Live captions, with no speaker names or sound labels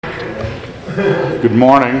Good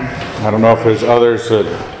morning. I don't know if there's others that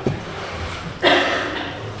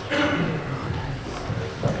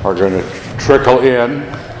are going to trickle in.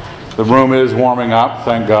 The room is warming up,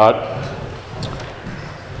 thank God.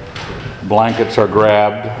 Blankets are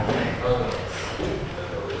grabbed.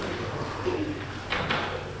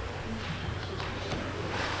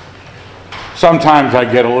 Sometimes I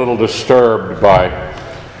get a little disturbed by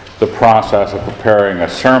the process of preparing a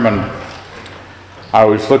sermon. I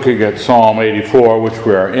was looking at Psalm 84, which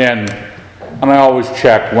we are in, and I always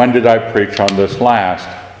check, when did I preach on this last?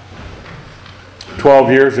 12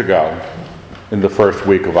 years ago, in the first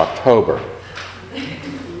week of October.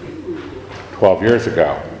 12 years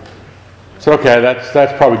ago. So okay, that's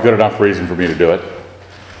probably good enough reason for me to do it.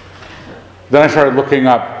 Then I started looking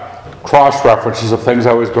up cross-references of things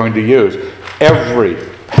I was going to use. Every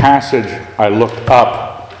passage I looked up,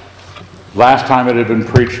 last time it had been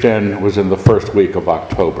preached in was in the first week of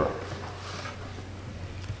October.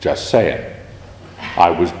 Just saying.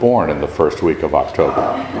 I was born in the first week of October.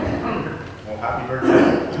 Well, happy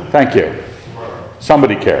birthday. Thank you.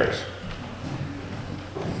 Somebody cares.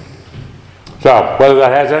 So, whether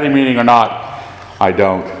that has any meaning or not, I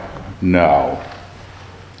don't know.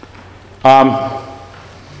 I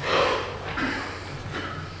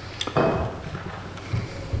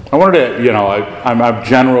wanted to, I'm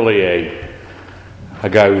generally a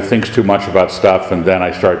guy who thinks too much about stuff, and then I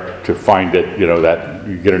start to find it, that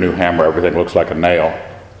you get a new hammer, everything looks like a nail.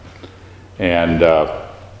 And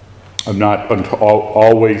I'm not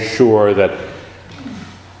always sure that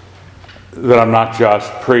I'm not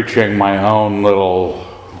just preaching my own little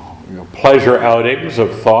pleasure outings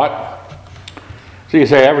of thought. So you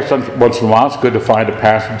say every once in a while it's good to find a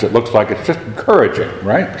passage that looks like it's just encouraging,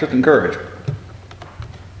 right? Just encouraging.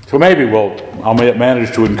 So maybe I'll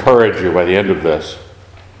manage to encourage you by the end of this.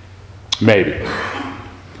 Maybe.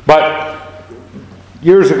 But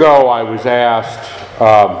years ago I was asked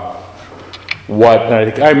and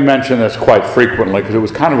I think I mention this quite frequently because it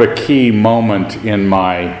was kind of a key moment in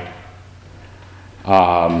my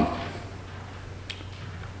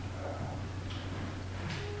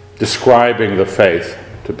describing the faith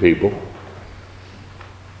to people.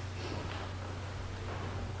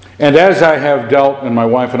 And as I have dealt, and my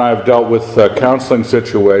wife and I have dealt with counseling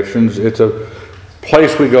situations, it's a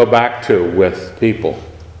place we go back to with people.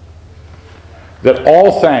 That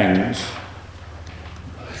all things,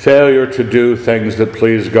 failure to do things that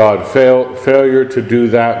please God, failure to do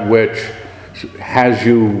that which has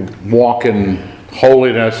you walk in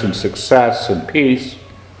holiness and success and peace,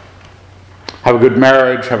 have a good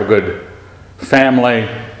marriage, have a good family,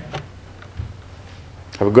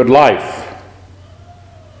 have a good life,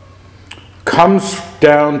 comes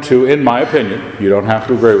down to, in my opinion, you don't have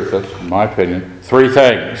to agree with this, in my opinion, three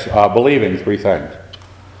things, believing three things.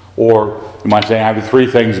 Or you might say having three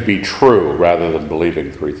things be true rather than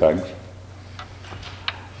believing three things.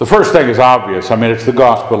 The first thing is obvious. It's the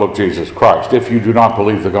gospel of Jesus Christ. If you do not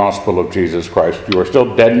believe the gospel of Jesus Christ, you are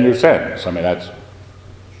still dead in your sins.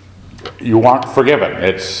 You aren't forgiven.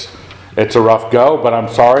 It's a rough go, but I'm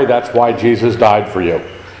sorry, that's why Jesus died for you,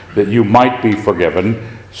 that you might be forgiven.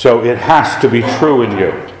 So it has to be true in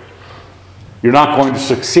you. You're not going to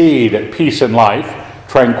succeed at peace in life,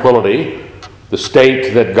 tranquility, the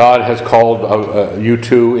state that God has called you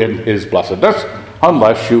to in His blessedness,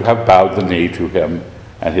 unless you have bowed the knee to Him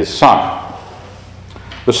and His Son.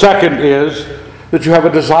 The second is that you have a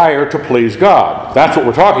desire to please God. That's what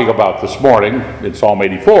we're talking about this morning in Psalm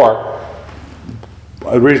 84.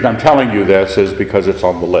 The reason I'm telling you this is because it's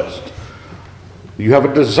on the list. You have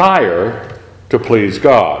a desire to please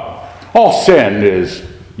God. All sin is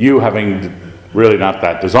you having really not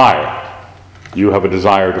that desire. You have a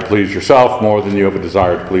desire to please yourself more than you have a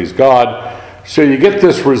desire to please God. So you get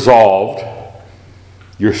this resolved,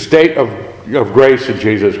 your state of grace in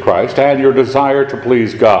Jesus Christ and your desire to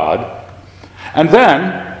please God. And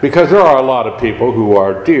then, because there are a lot of people who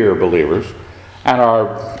are dear believers and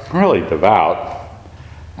are really devout,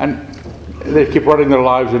 and they keep running their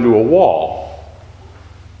lives into a wall.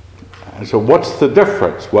 And so what's the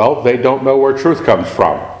difference? Well, they don't know where truth comes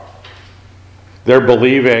from. They're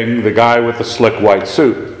believing the guy with the slick white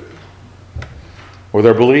suit. Or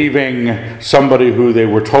they're believing somebody who they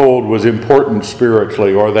were told was important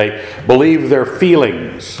spiritually. Or they believe their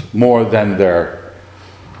feelings more than their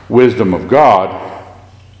wisdom of God.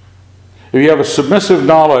 If you have a submissive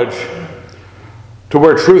knowledge to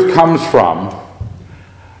where truth comes from,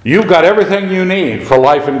 you've got everything you need for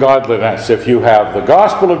life and godliness. If you have the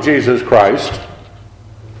gospel of Jesus Christ,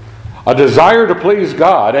 a desire to please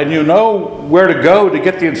God, and you know where to go to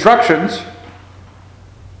get the instructions,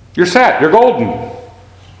 you're set, you're golden.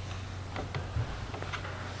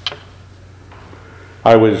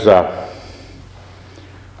 I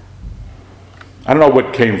don't know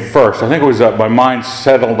what came first. I think it was my mind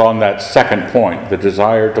settled on that second point, the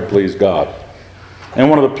desire to please God. And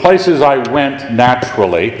one of the places I went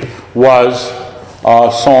naturally was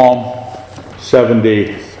Psalm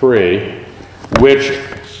 73, which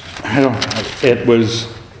it was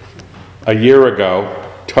a year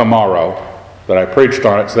ago tomorrow that I preached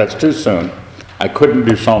on it, so that's too soon. I couldn't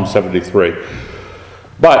do Psalm 73.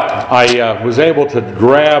 But I was able to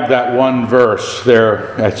grab that one verse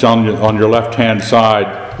there. It's on your left-hand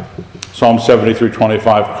side, Psalm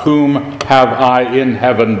 73:25. Whom have I in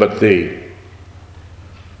heaven but thee?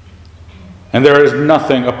 And there is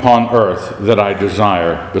nothing upon earth that I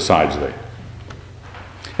desire besides thee.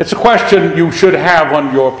 It's a question you should have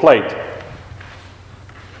on your plate.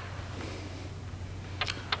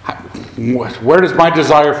 Where does my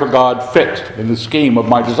desire for God fit in the scheme of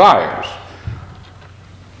my desires?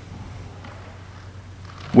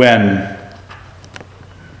 When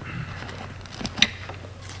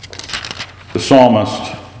the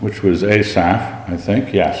psalmist, which was Asaph, I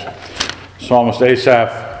think, yes, psalmist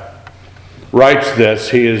Asaph writes this,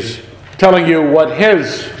 he is telling you what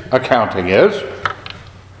his accounting is.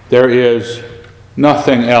 There is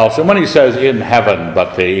nothing else. And when he says in heaven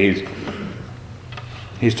but thee,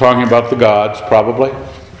 he's talking about the gods, probably.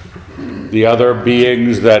 The other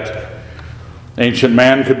beings that ancient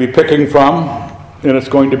man could be picking from, and it's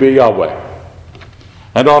going to be Yahweh.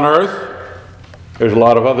 And on earth, there's a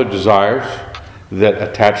lot of other desires that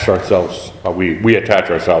we attach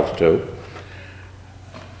ourselves to.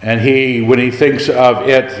 And when he thinks of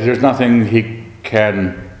it, there's nothing he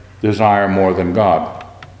can desire more than God.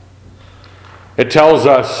 It tells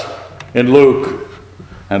us in Luke,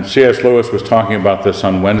 and C.S. Lewis was talking about this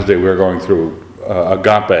on Wednesday, we were going through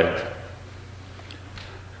agape,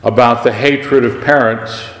 about the hatred of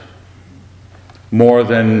parents more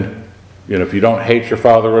than, if you don't hate your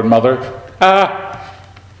father and mother,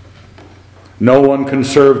 no one can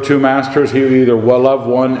serve two masters. He will either love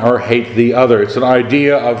one or hate the other. It's an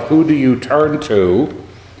idea of who do you turn to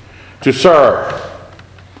serve?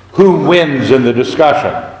 Who wins in the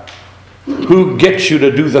discussion? Who gets you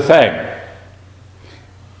to do the thing?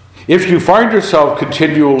 If you find yourself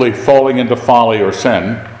continually falling into folly or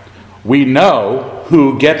sin, we know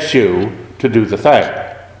who gets you to do the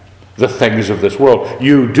things of this world.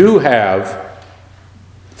 You do have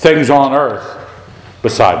things on earth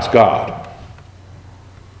besides God.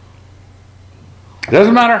 It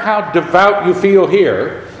doesn't matter how devout you feel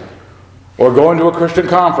here, or going to a Christian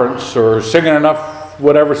conference, or singing enough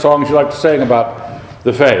whatever songs you like to sing about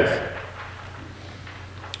the faith.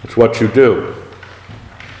 It's what you do.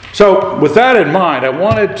 So, with that in mind, I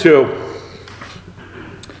wanted to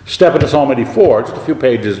step into Psalm 84, just a few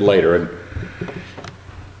pages later, and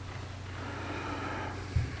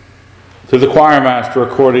to the choir master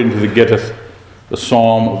according to the Gittith, the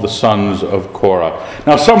Psalm of the sons of Korah.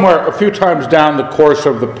 Now, somewhere, a few times down the course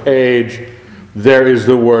of the page, there is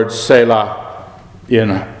the word Selah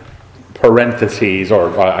in parentheses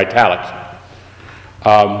or italics.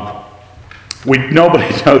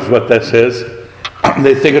 Nobody knows what this is.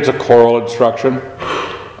 They think it's a choral instruction.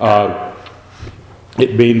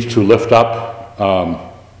 It means to lift up,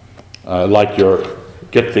 like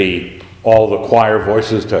all the choir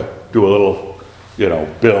voices to do a little,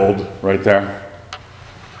 build right there.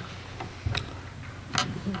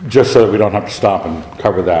 Just so that we don't have to stop and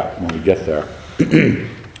cover that when we get there.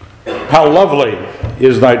 How lovely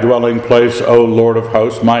is thy dwelling place, O Lord of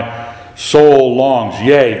hosts. My soul longs,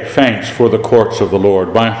 yea, faints for the courts of the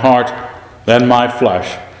Lord. My heart and my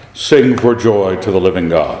flesh sing for joy to the living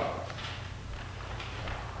God.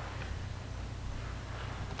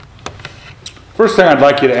 First thing I'd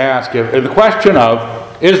like you to ask is the question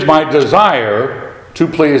of, is my desire to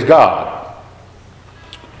please God?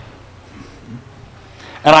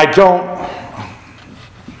 And I don't...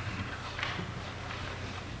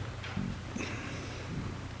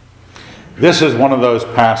 This is one of those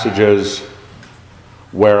passages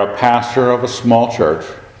where a pastor of a small church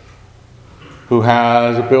who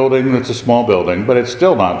has a building that's a small building, but it's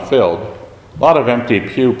still not filled, a lot of empty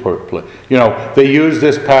pew, they use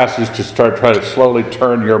this passage to try to slowly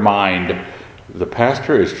turn your mind. The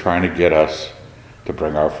pastor is trying to get us to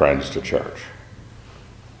bring our friends to church.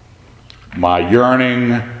 My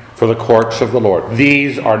yearning for the courts of the Lord.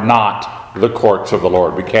 These are not the courts of the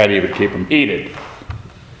Lord. We can't even keep them heated.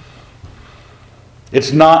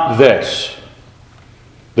 It's not this.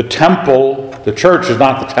 The temple, the church is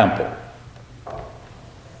not the temple.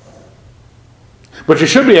 But you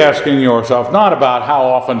should be asking yourself not about how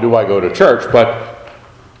often do I go to church, but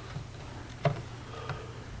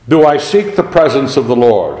Do I seek the presence of the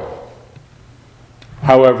Lord?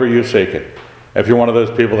 However you seek it. If you're one of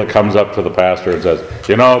those people that comes up to the pastor and says,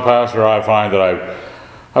 you know, Pastor, I find that I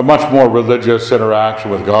have much more religious interaction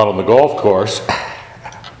with God on the golf course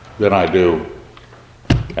than I do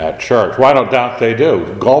at church. Well, I don't doubt they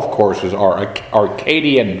do. Golf courses are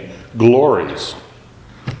Arcadian glories.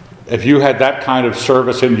 If you had that kind of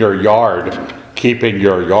service in your yard, keeping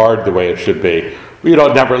your yard the way it should be, you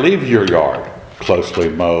don't never leave your yard. Closely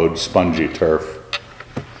mowed, spongy turf.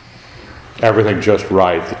 Everything just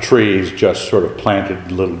right. The trees just sort of planted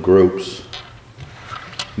in little groups.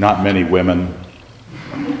 Not many women.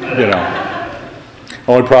 You know.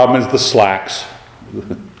 Only problem is the slacks.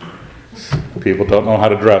 People don't know how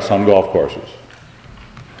to dress on golf courses.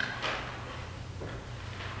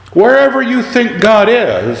 Wherever you think God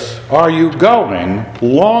is, are you going,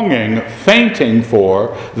 longing, fainting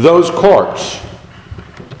for those courts?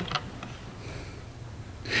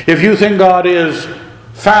 If you think God is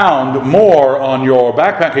found more on your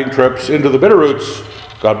backpacking trips into the Bitterroots,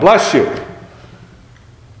 God bless you.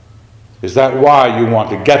 Is that why you want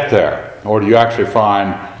to get there? Or do you actually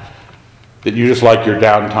find that you just like your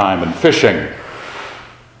downtime in fishing?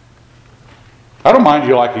 I don't mind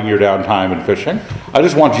you liking your downtime in fishing. I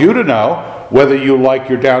just want you to know whether you like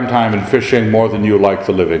your downtime in fishing more than you like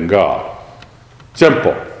the living God.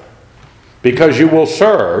 Simple. Because you will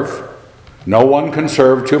serve. No one can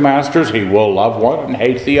serve two masters. He will love one and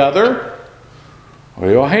hate the other. Or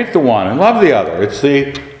you'll hate the one and love the other. It's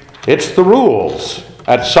the rules.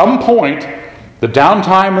 At some point, the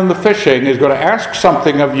downtime and the fishing is going to ask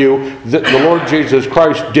something of you that the Lord Jesus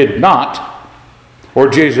Christ did not. Or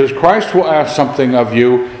Jesus Christ will ask something of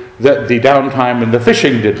you that the downtime and the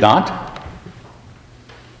fishing did not.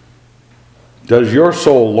 Does your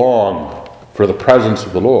soul long for the presence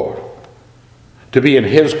of the Lord? To be in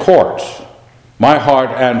His courts? My heart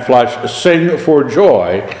and flesh sing for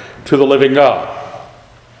joy to the living God.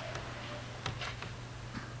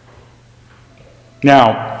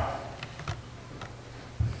 Now,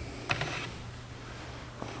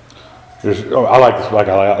 I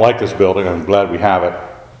like this building. I'm glad we have it.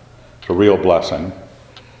 It's a real blessing.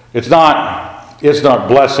 It's not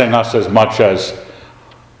blessing us as much as,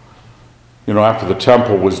 after the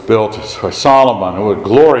temple was built for Solomon, it was a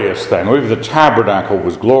glorious thing. Or even the tabernacle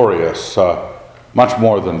was glorious, much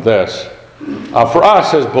more than this. For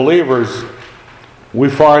us as believers, we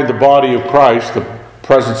find the body of Christ, the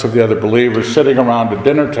presence of the other believers, sitting around a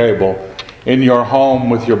dinner table in your home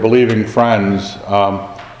with your believing friends,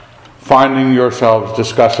 finding yourselves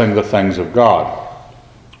discussing the things of God.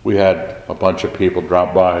 We had a bunch of people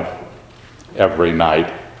drop by every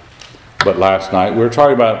night. But last night, I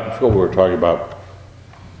forgot what we were talking about,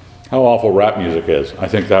 how awful rap music is. I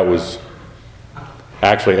think that was,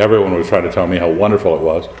 actually everyone was trying to tell me how wonderful it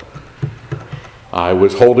was. I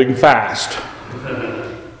was holding fast.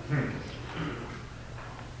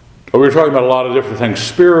 But we were talking about a lot of different things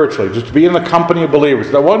spiritually, just to be in the company of believers.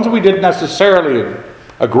 The ones we didn't necessarily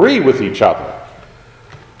agree with each other.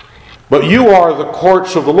 But you are the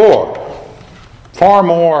courts of the Lord. Far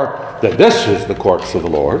more that this is the courts of the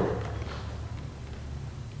Lord.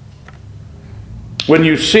 When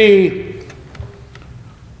you see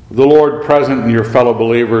the Lord present in your fellow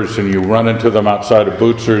believers and you run into them outside of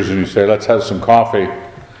Bootsers and you say, let's have some coffee,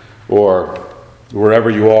 or wherever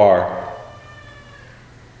you are,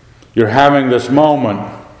 you're having this moment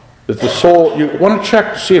that the soul, you want to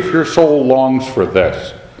check to see if your soul longs for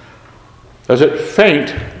this. Does it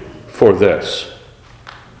faint for this?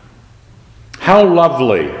 How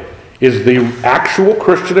lovely is the actual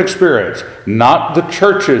Christian experience, not the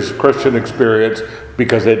church's Christian experience,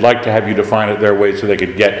 because they'd like to have you define it their way so they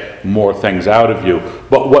could get more things out of you.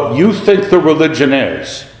 But what you think the religion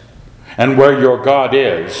is, and where your God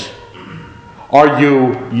is, are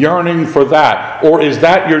you yearning for that? Or is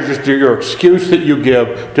that your excuse that you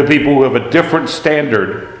give to people who have a different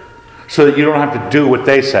standard so that you don't have to do what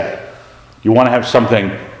they say? You want to have something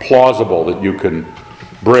plausible that you can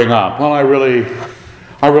bring up. Well, I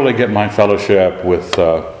really get my fellowship with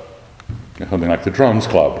something like the Drones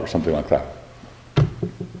Club or something like that.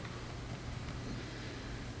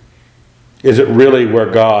 Is it really where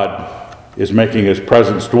God is making His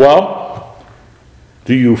presence dwell?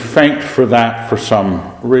 Do you faint for that for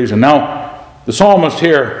some reason? Now, the psalmist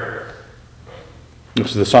here, this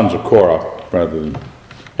is the sons of Korah rather than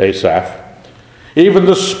Asaph. Even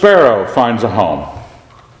the sparrow finds a home,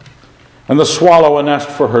 and the swallow a nest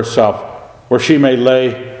for herself, where she may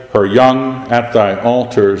lay her young at thy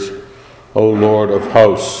altars, O Lord of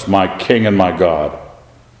hosts, my King and my God.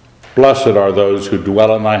 Blessed are those who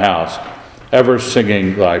dwell in thy house, ever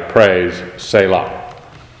singing thy praise, Selah.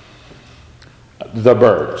 the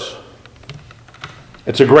birds.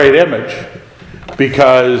 It's a great image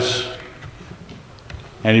because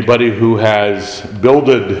anybody who has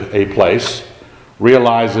builded a place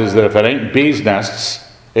realizes that if it ain't bees'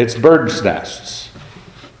 nests, it's birds' nests.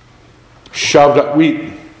 Shoved up.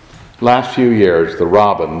 Last few years, the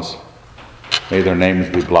robins, may their names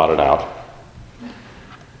be blotted out,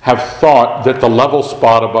 have thought that the level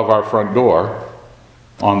spot above our front door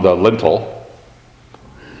on the lintel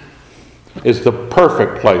is the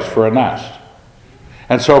perfect place for a nest.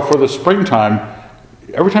 And so for the springtime,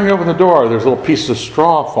 every time you open the door, there's a little piece of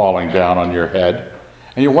straw falling down on your head,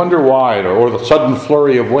 and you wonder why, or the sudden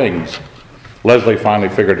flurry of wings. Leslie finally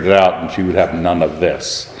figured it out, and she would have none of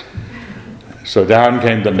this. So down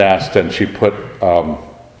came the nest, and she put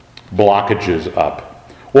blockages up.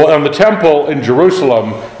 Well, in the temple in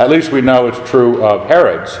Jerusalem, at least we know it's true of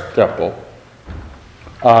Herod's temple.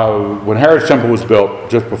 When Herod's temple was built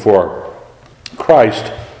just before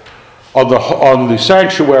Christ, on the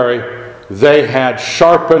sanctuary, they had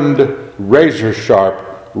sharpened,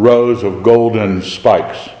 razor-sharp rows of golden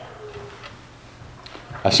spikes.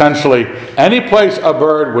 Essentially, any place a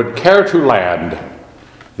bird would care to land,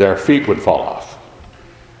 their feet would fall off.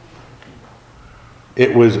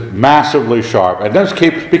 It was massively sharp. And let's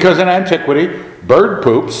because in antiquity, bird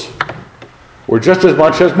poops were just as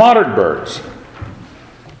much as modern birds.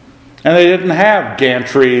 And they didn't have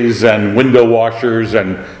gantries and window washers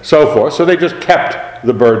and so forth, so they just kept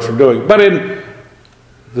the birds from doing it. But in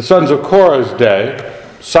the sons of Korah's day,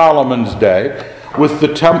 Solomon's day, with the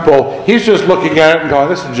temple, he's just looking at it and going,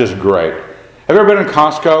 this is just great. Have you ever been in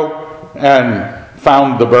Costco and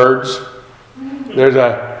found the birds? There's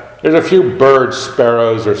a few birds,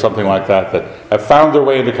 sparrows or something like that have found their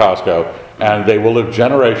way into Costco, and they will live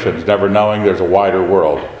generations never knowing there's a wider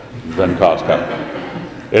world than Costco.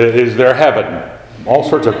 It is their heaven. All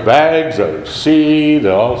sorts of bags of seed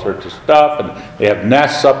and all sorts of stuff, and they have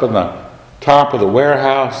nests up in the top of the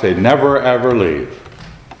warehouse. They never ever leave.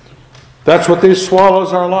 That's what these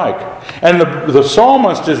swallows are like. And the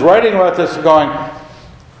psalmist is writing about this and going,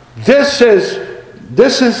 this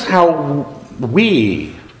is how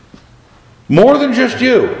we, more than just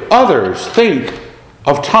you, others think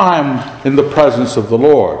of time in the presence of the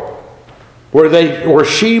Lord, where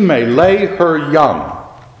she may lay her young.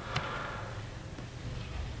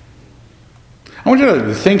 I want you to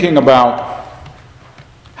be thinking about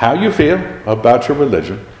how you feel about your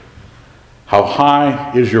religion. How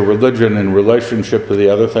high is your religion in relationship to the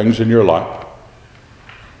other things in your life?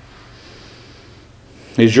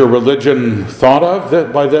 Is your religion thought of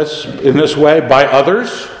in this way by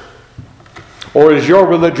others? Or is your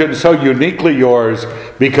religion so uniquely yours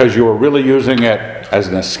because you are really using it as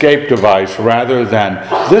an escape device rather than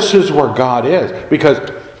this is where God is? Because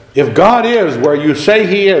if God is where you say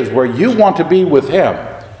He is, where you want to be with Him,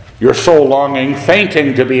 your soul longing,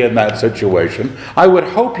 fainting to be in that situation, I would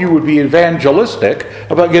hope you would be evangelistic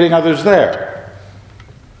about getting others there.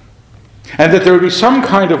 And that there would be some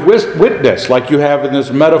kind of witness, like you have in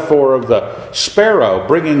this metaphor of the sparrow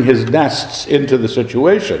bringing his nests into the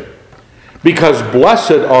situation. Because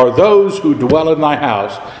blessed are those who dwell in thy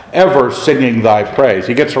house, ever singing thy praise.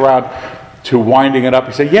 He gets around to winding it up.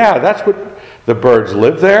 He says, yeah, that's what the birds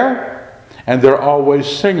live there, and they're always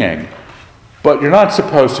singing. But you're not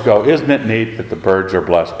supposed to go, isn't it neat that the birds are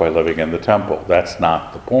blessed by living in the temple? That's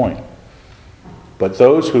not the point. But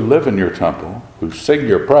those who live in your temple, who sing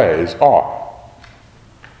your praise, are.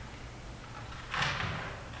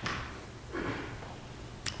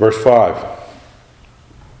 Verse 5.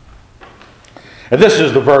 And this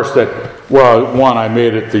is the verse that, I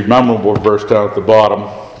made it the memorable verse down at the bottom.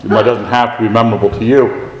 It doesn't have to be memorable to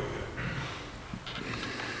you.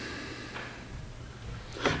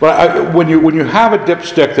 But when you have a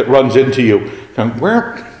dipstick that runs into you,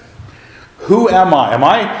 who am I?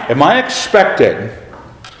 Am I expected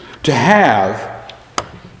to have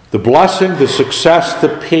the blessing, the success, the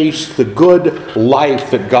peace, the good life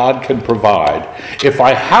that God can provide if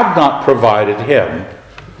I have not provided Him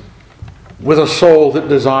with a soul that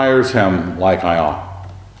desires Him like I ought?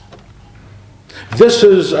 This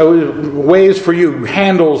is ways for you,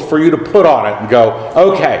 handles for you to put on it and go,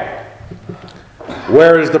 okay,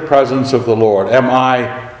 where is the presence of the Lord? Am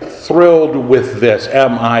I thrilled with this?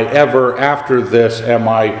 Am I ever after this?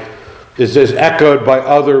 Is this echoed by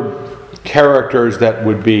other characters that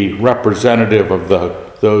would be representative of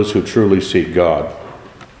those who truly seek God?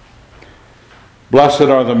 Blessed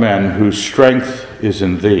are the men whose strength is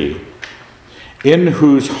in thee, in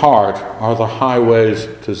whose heart are the highways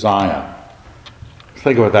to Zion.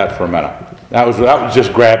 Think about that for a minute. That was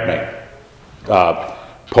just grabbed me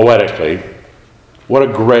poetically. What a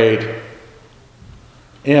great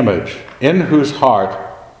image, in whose heart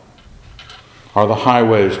are the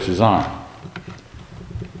highways to Zion.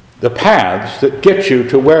 The paths that get you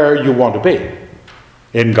to where you want to be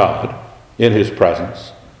in God, in His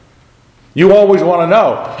presence. You always want to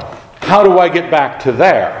know, how do I get back to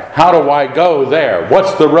there? How do I go there?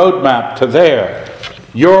 What's the roadmap to there?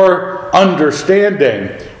 Your understanding,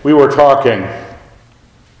 we were talking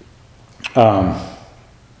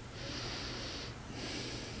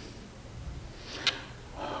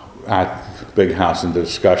at the Big House in the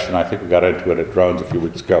discussion, I think we got into it at Drones a few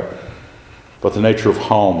weeks ago, but the nature of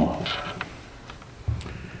home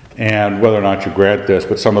and whether or not you grant this,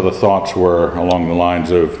 but some of the thoughts were along the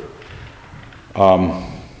lines of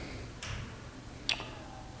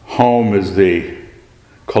home is the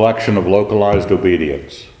collection of localized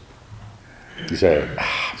obedience. You say,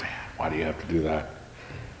 man, why do you have to do that?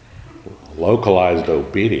 Localized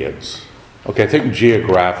obedience. Okay, think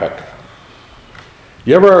geographic.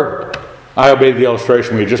 I obeyed the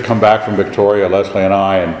illustration, we had just come back from Victoria, Leslie and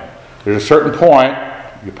I, and there's a certain point,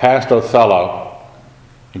 you passed Othello,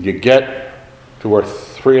 and you get to where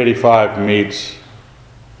 385 meets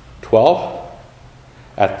 12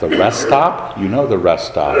 at the rest stop. You know the rest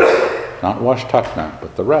stop, not Washtuckna,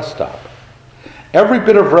 but the rest stop. Every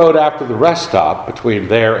bit of road after the rest stop, between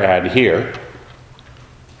there and here,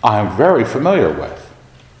 I am very familiar with.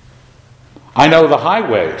 I know the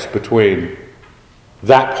highways between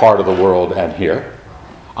that part of the world and here.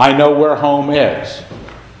 I know where home is.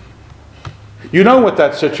 You know what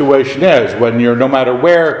that situation is when you're, no matter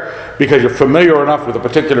where, because you're familiar enough with a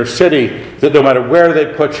particular city that no matter where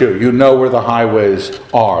they put you, you know where the highways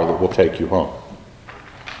are that will take you home.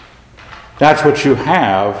 That's what you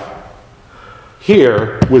have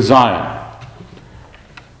here with Zion.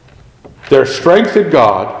 Their strength in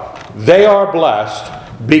God, they are blessed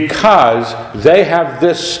because they have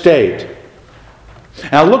this state.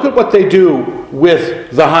 Now look at what they do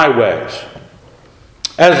with the highways.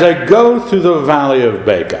 As they go through the valley of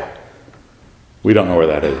Baca, we don't know where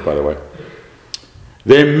that is, by the way.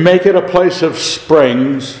 They make it a place of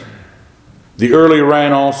springs. The early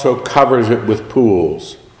rain also covers it with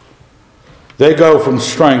pools. They go from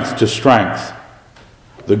strength to strength.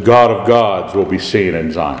 The God of gods will be seen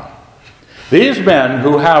in Zion. These men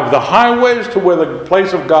who have the highways to where the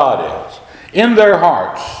place of God is, in their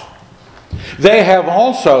hearts, they have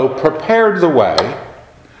also prepared the way.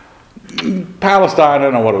 Palestine, I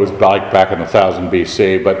don't know what it was like back in 1000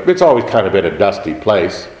 BC, but it's always kind of been a dusty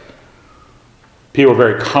place. People are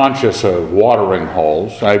very conscious of watering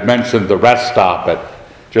holes. I mentioned the rest stop at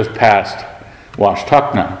just past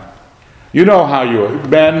Washtuckna. You know how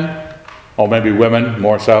men, or maybe women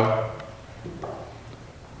more so,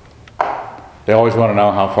 they always want to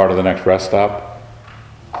know how far to the next rest stop.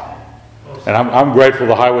 And I'm grateful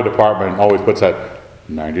the highway department always puts that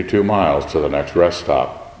 92 miles to the next rest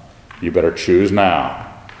stop. You better choose now.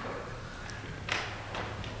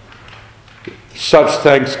 Such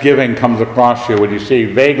thanksgiving comes across you when you see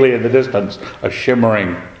vaguely in the distance a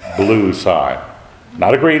shimmering blue sign.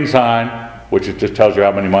 Not a green sign, which it just tells you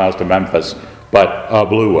how many miles to Memphis, but a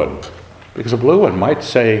blue one. Because a blue one might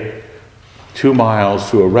say 2 miles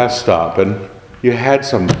to a rest stop, and you had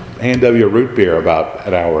some A&W root beer about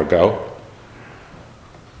an hour ago.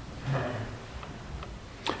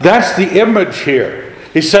 That's the image here.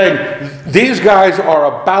 He's saying, these guys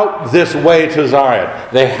are about this way to Zion.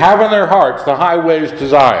 They have in their hearts the highways to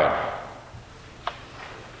Zion.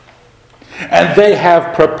 And they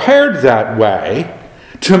have prepared that way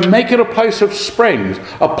to make it a place of springs,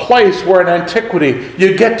 a place where in antiquity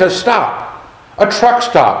you get to stop, a truck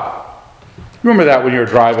stop. Remember that when you were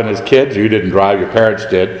driving as kids? You didn't drive, your parents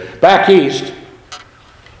did. Back east,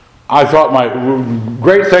 I thought my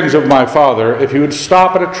great things of my father if he would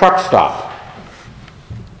stop at a truck stop.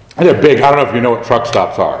 And they're big. I don't know if you know what truck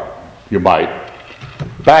stops are. You might.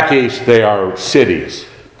 Back east, they are cities.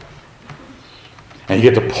 And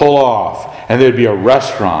you get to pull off. And there'd be a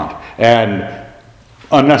restaurant. And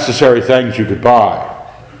unnecessary things you could buy.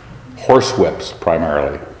 Horsewhips,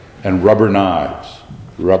 primarily. And rubber knives.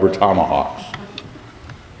 Rubber tomahawks.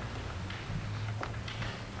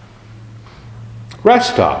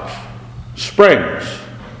 Rest stops. Springs.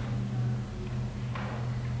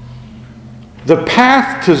 The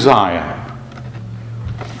path to Zion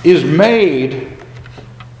is made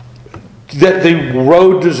that the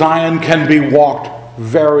road to Zion can be walked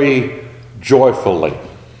very joyfully.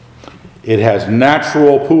 It has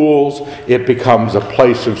natural pools. It becomes a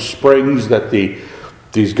place of springs that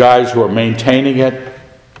these guys who are maintaining it,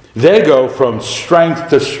 they go from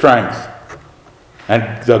strength to strength.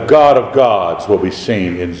 And the God of gods will be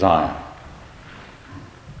seen in Zion.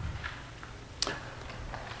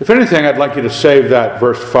 If anything, I'd like you to save that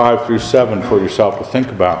verse 5 through 7 for yourself to think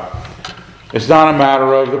about. It's not a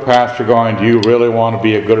matter of the pastor going, do you really want to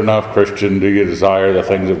be a good enough Christian? Do you desire the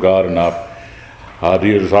things of God enough? Do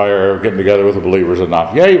you desire getting together with the believers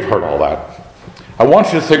enough? Yeah, you've heard all that. I want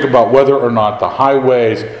you to think about whether or not the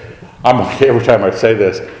highways, I'm okay every time I say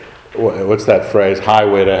this, what's that phrase,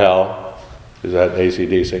 highway to hell? Is that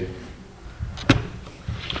AC/DC?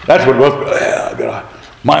 That's what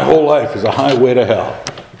my whole life is a highway to hell.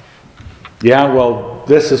 Yeah, well,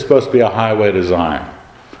 this is supposed to be a highway to Zion.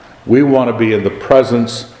 We want to be in the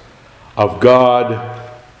presence of God.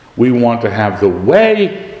 We want to have the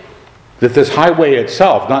way that this highway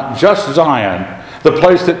itself, not just Zion, the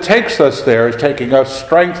place that takes us there is taking us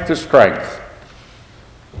strength to strength.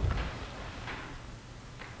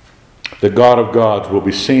 The God of gods will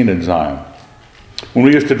be seen in Zion. When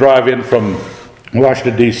we used to drive in from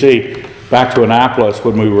Washington, D.C., back to Annapolis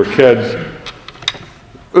when we were kids,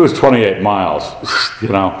 it was 28 miles.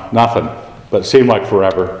 Nothing. But it seemed like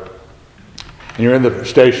forever. And you're in the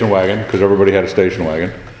station wagon, because everybody had a station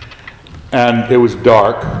wagon, and it was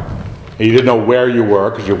dark. And you didn't know where you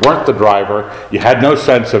were, because you weren't the driver. You had no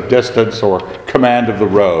sense of distance or command of the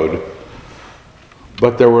road.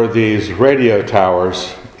 But there were these radio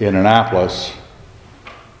towers in Annapolis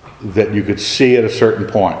that you could see at a certain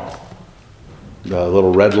point. The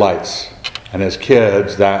little red lights. And as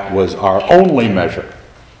kids, that was our only measure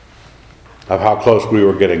of how close we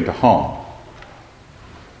were getting to home.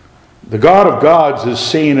 The God of gods is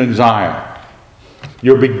seen in Zion.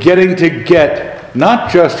 You're beginning to get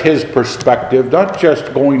not just his perspective, not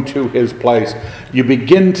just going to his place. You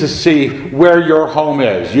begin to see where your home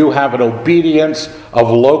is. You have an obedience of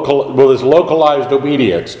this localized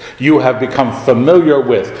obedience you have become familiar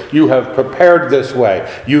with. You have prepared this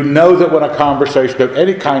way. You know that when a conversation of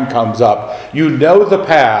any kind comes up, you know the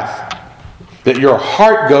path that your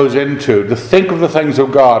heart goes into to think of the things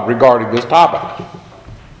of God regarding this topic.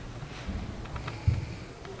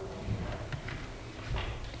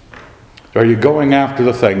 Are you going after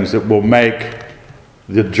the things that will make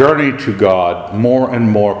the journey to God more and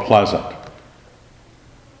more pleasant?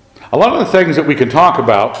 A lot of the things that we can talk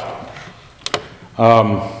about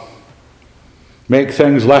make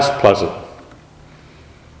things less pleasant.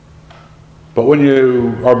 But when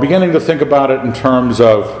you are beginning to think about it in terms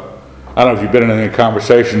of, I don't know if you've been in any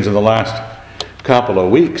conversations in the last couple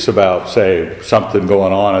of weeks about, say, something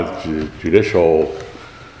going on at the judicial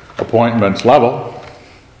appointments level,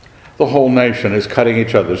 the whole nation is cutting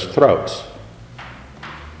each other's throats.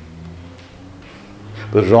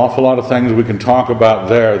 There's an awful lot of things we can talk about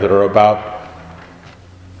there that are about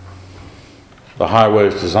the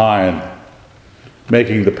highways to Zion,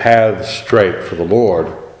 making the paths straight for the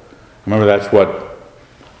Lord. Remember, that's what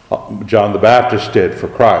John the Baptist did for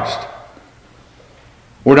Christ.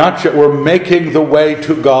 We're making the way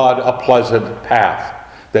to God a pleasant path,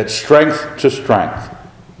 that's strength to strength.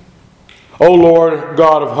 O Lord,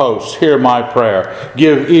 God of hosts, hear my prayer.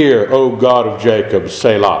 Give ear, O God of Jacob,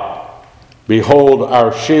 Selah. Behold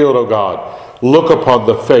our shield, O God. Look upon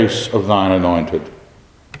the face of thine anointed.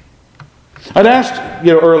 I'd asked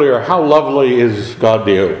earlier, how lovely is God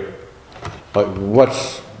to you?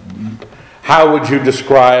 How would you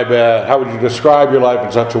describe your life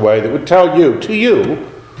in such a way that would tell you, to you,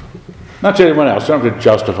 not to anyone else, you don't have to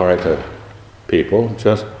justify it to people,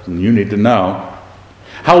 just you need to know.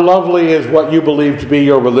 How lovely is what you believe to be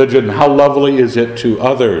your religion? How lovely is it to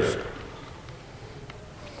others?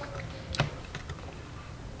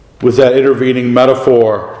 With that intervening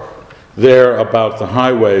metaphor there about the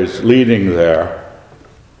highways leading there,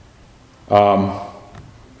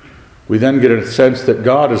 we then get a sense that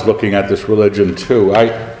God is looking at this religion too.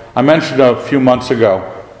 I mentioned a few months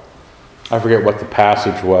ago, I forget what the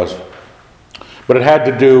passage was, but it had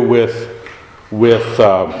to do with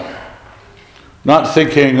not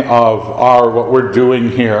thinking of what we're doing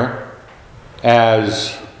here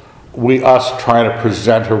as us trying to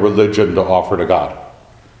present a religion to offer to God.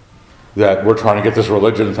 That we're trying to get this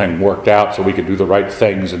religion thing worked out so we can do the right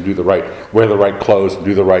things and wear the right clothes and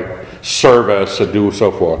do the right service and do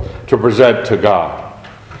so forth to present to God.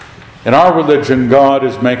 In our religion, God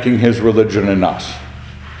is making his religion in us.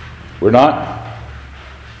 We're not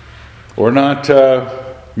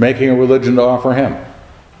making a religion to offer him.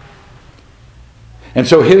 And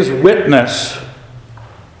so his witness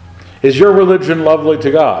is your religion lovely to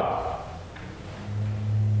God.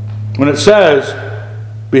 When it says,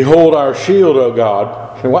 behold our shield, O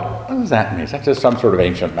God, what does that mean? Is that just some sort of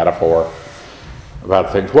ancient metaphor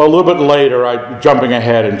about things? Well, a little bit later, jumping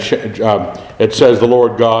ahead, and it says the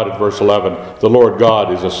Lord God in verse 11, the Lord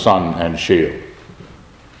God is a sun and shield.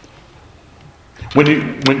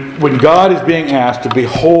 When God is being asked to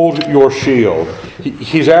behold your shield,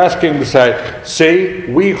 he's asking to say,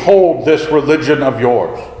 see, we hold this religion of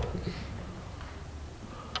yours.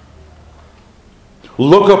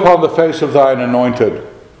 Look upon the face of thine anointed.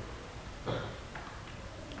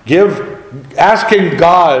 Asking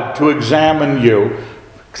God to examine you.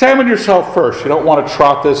 Examine yourself first. You don't want to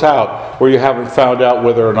trot this out where you haven't found out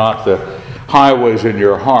whether or not the highways in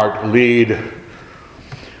your heart lead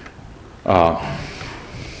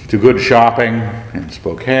to good shopping in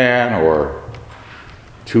Spokane, or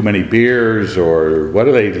too many beers, or what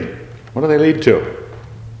do they lead to?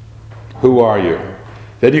 Who are you?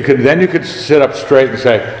 Then you could sit up straight and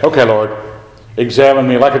say, okay, Lord, examine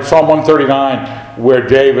me. Like in Psalm 139, where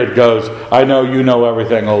David goes, I know you know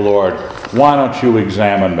everything, O Lord. Why don't you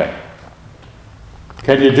examine me?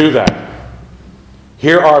 Can you do that?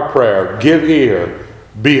 Hear our prayer. Give ear.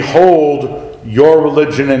 Behold your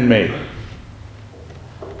religion in me.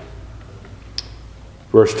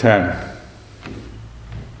 Verse 10.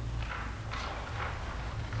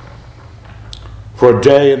 For a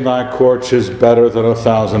day in thy courts is better than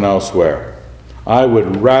 1,000 elsewhere. I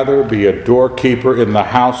would rather be a doorkeeper in the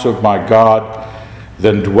house of my God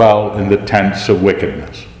than dwell in the tents of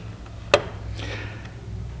wickedness.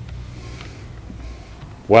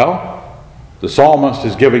 Well, the psalmist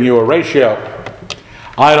is giving you a ratio.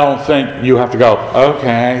 I don't think you have to go,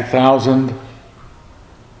 okay, 1,000.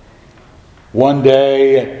 One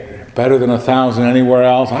day, better than 1,000 anywhere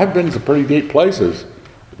else. I've been to pretty deep places.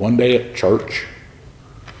 One day at church.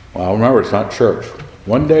 Well, remember, it's not church.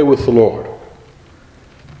 One day with the Lord.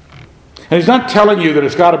 And he's not telling you that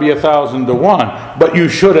it's got to be 1,000 to 1, but you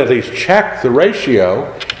should at least check the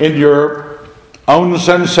ratio in your own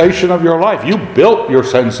sensation of your life. You built your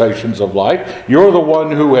sensations of life. You're the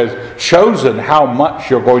one who has chosen how much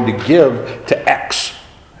you're going to give to X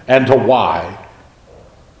and to Y.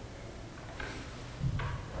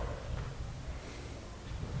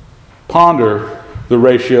 Ponder the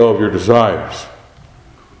ratio of your desires.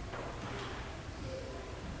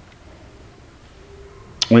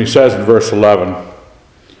 When he says in verse 11,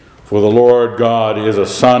 for the Lord God is a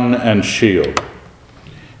sun and shield.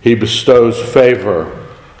 He bestows favor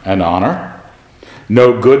and honor.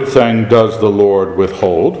 No good thing does the Lord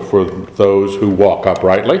withhold for those who walk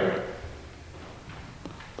uprightly.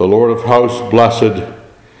 The Lord of hosts, blessed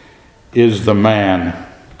is the man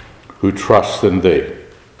who trusts in thee.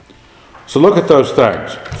 So look at those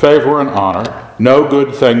things. Favor and honor. No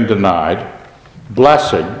good thing denied.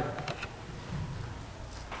 Blessing.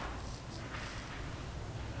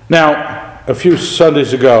 Now, a few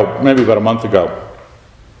Sundays ago, maybe about a month ago,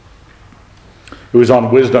 it was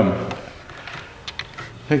on wisdom.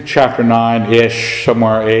 I think chapter 9-ish,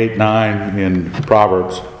 somewhere 8, 9 in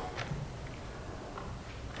Proverbs.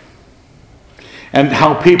 And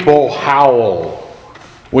how people howl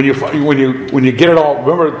when you get it all.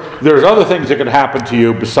 Remember, there's other things that can happen to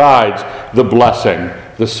you besides the blessing,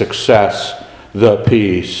 the success, the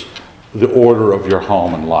peace, the order of your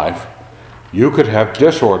home and life. You could have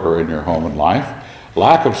disorder in your home and life,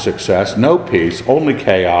 lack of success, no peace, only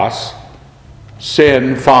chaos,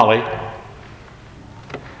 sin, folly.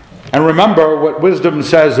 And remember what wisdom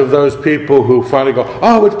says of those people who finally go,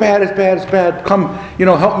 oh, it's bad, it's bad, it's bad. Come,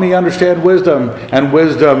 help me understand wisdom. And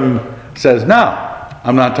wisdom says, no,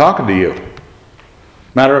 I'm not talking to you.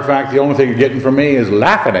 Matter of fact, the only thing you're getting from me is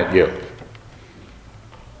laughing at you.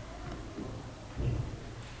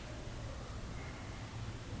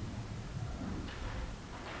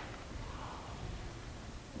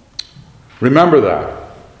 Remember that.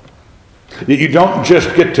 You don't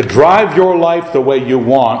just get to drive your life the way you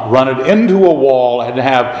want, run it into a wall, and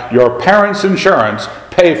have your parents' insurance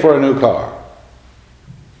pay for a new car.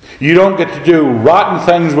 You don't get to do rotten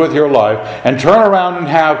things with your life and turn around and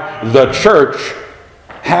have the church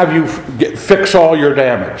have you fix all your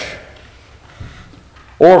damage.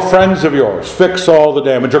 Or friends of yours fix all the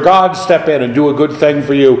damage. Or God step in and do a good thing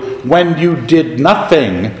for you when you did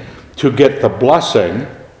nothing to get the blessing,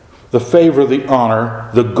 the favor, the honor,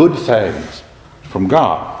 the good things from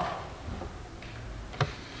God.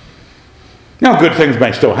 Now, good things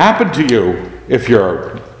may still happen to you if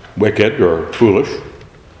you're wicked or foolish.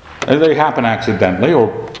 And they happen accidentally,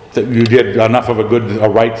 or that you did enough of a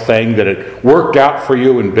right thing that it worked out for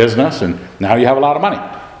you in business, and now you have a lot of money.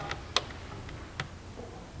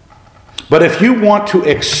 But if you want to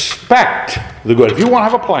expect the good, if you want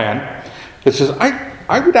to have a plan that says,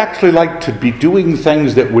 I would actually like to be doing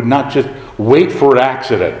things that would not just wait for an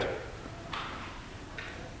accident.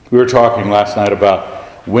 We were talking last night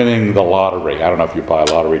about winning the lottery. I don't know if you buy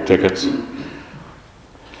lottery tickets.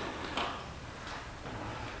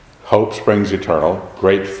 hope springs eternal,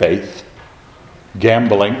 great faith,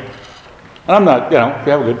 gambling. And I'm not, if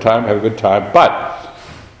you have a good time, have a good time. But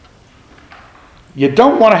you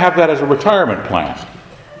don't want to have that as a retirement plan.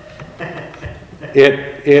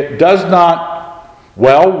 It does not,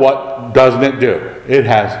 what doesn't it do? It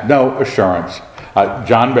has no assurance.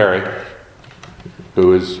 John Barry,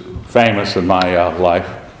 who is famous in my life,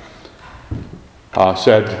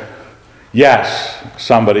 said, yes,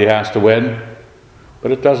 somebody has to win,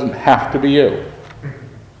 but it doesn't have to be you.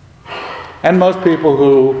 And most people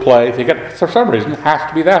who play think it, for some reason, it has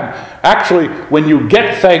to be them. Actually, when you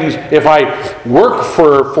get things, if I work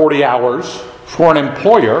for 40 hours for an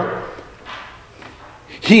employer,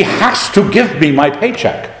 he has to give me my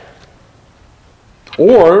paycheck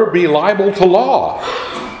or be liable to law.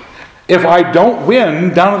 If I don't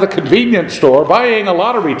win down at the convenience store buying a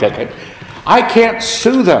lottery ticket, I can't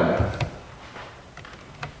sue them.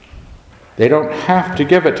 They don't have to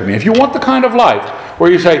give it to me. If you want the kind of life where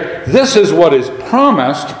you say, this is what is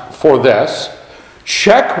promised for this,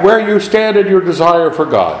 check where you stand in your desire for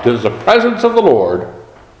God. Does the presence of the Lord,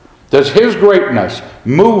 does His greatness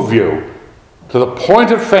move you to the point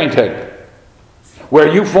of fainting,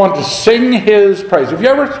 where you want to sing His praise? Have you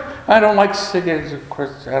ever, I don't like singing, of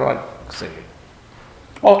course, I don't like singing.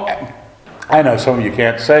 Well, I know some of you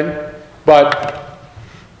can't sing,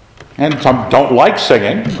 and some don't like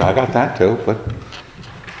singing. I got that too. But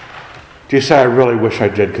do you say, I really wish I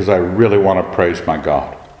did because I really want to praise my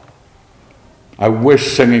God? I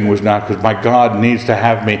wish singing was not because my God needs to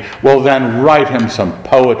have me. Well, then write Him some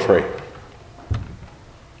poetry.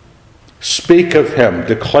 Speak of Him.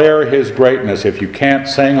 Declare His greatness. If you can't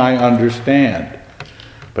sing, I understand.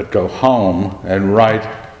 But go home and write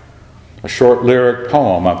a short lyric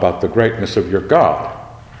poem about the greatness of your God.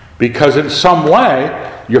 Because in some way,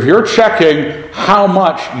 if you're checking how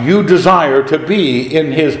much you desire to be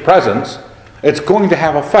in His presence, it's going to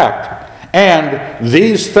have effect. And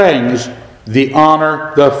these things, the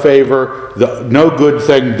honor, the favor, the no good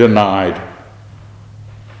thing denied,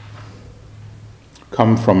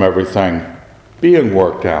 come from everything being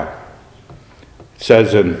worked out. It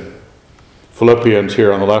says in Philippians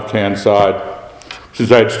here on the left-hand side,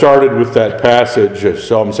 since I had started with that passage of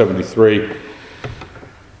Psalm 73,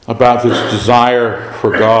 about this desire for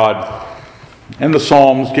God. In the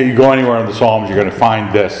Psalms, you go anywhere in the Psalms, you're going to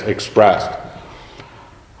find this expressed.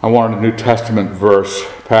 I wanted a New Testament verse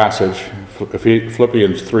passage,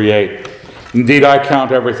 Philippians 3:8. Indeed, I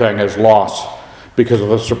count everything as loss because of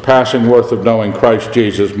the surpassing worth of knowing Christ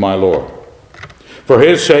Jesus my Lord. For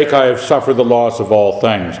His sake I have suffered the loss of all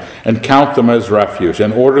things, and count them as refuse,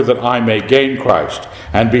 in order that I may gain Christ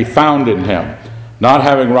and be found in Him, not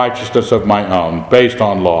having righteousness of my own, based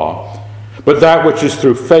on law, but that which is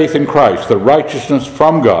through faith in Christ, the righteousness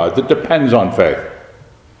from God that depends on faith,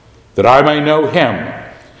 that I may know Him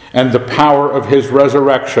and the power of His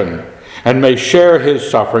resurrection, and may share His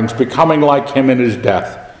sufferings, becoming like Him in His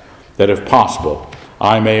death, that if possible,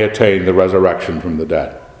 I may attain the resurrection from the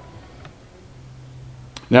dead.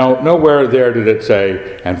 Now, nowhere there did it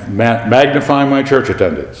say, and magnify my church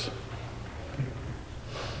attendance.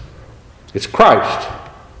 It's Christ.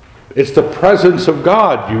 It's the presence of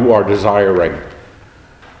God you are desiring.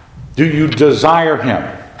 Do you desire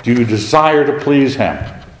Him? Do you desire to please Him?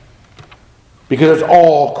 Because it's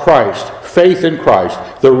all Christ, faith in Christ,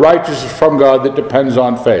 the righteousness from God that depends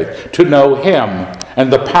on faith, to know Him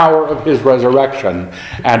and the power of His resurrection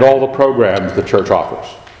and all the programs the church offers.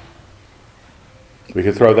 We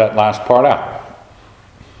could throw that last part out.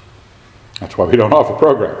 That's why we don't offer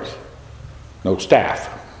programs. No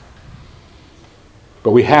staff.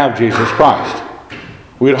 But we have Jesus Christ.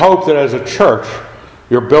 We'd hope that as a church,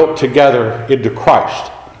 you're built together into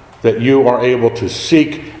Christ, that you are able to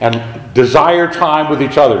seek and desire time with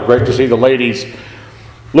each other. Great to see the ladies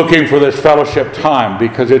looking for this fellowship time,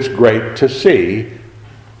 because it's great to see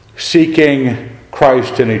seeking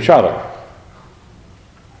Christ in each other.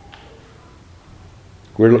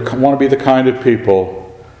 We want to be the kind of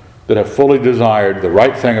people that have fully desired the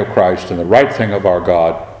right thing of Christ and the right thing of our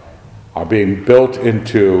God, are being built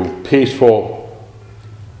into peaceful,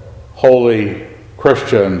 holy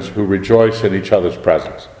Christians who rejoice in each other's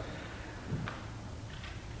presence.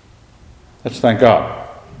 Let's thank God.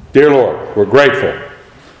 Dear Lord, we're grateful.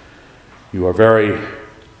 You're very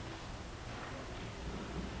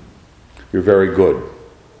good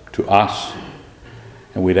to us,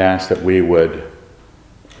 and we'd ask that we would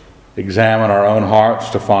examine our own hearts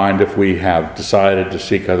to find if we have decided to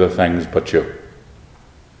seek other things but you.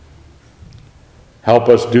 Help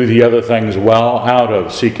us do the other things well out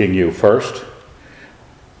of seeking you first,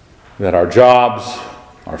 that our jobs,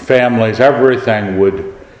 our families, everything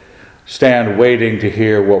would stand waiting to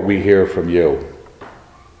hear what we hear from you.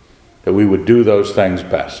 That we would do those things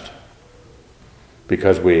best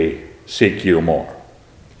because we seek you more.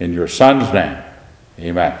 In your Son's name,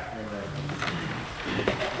 amen.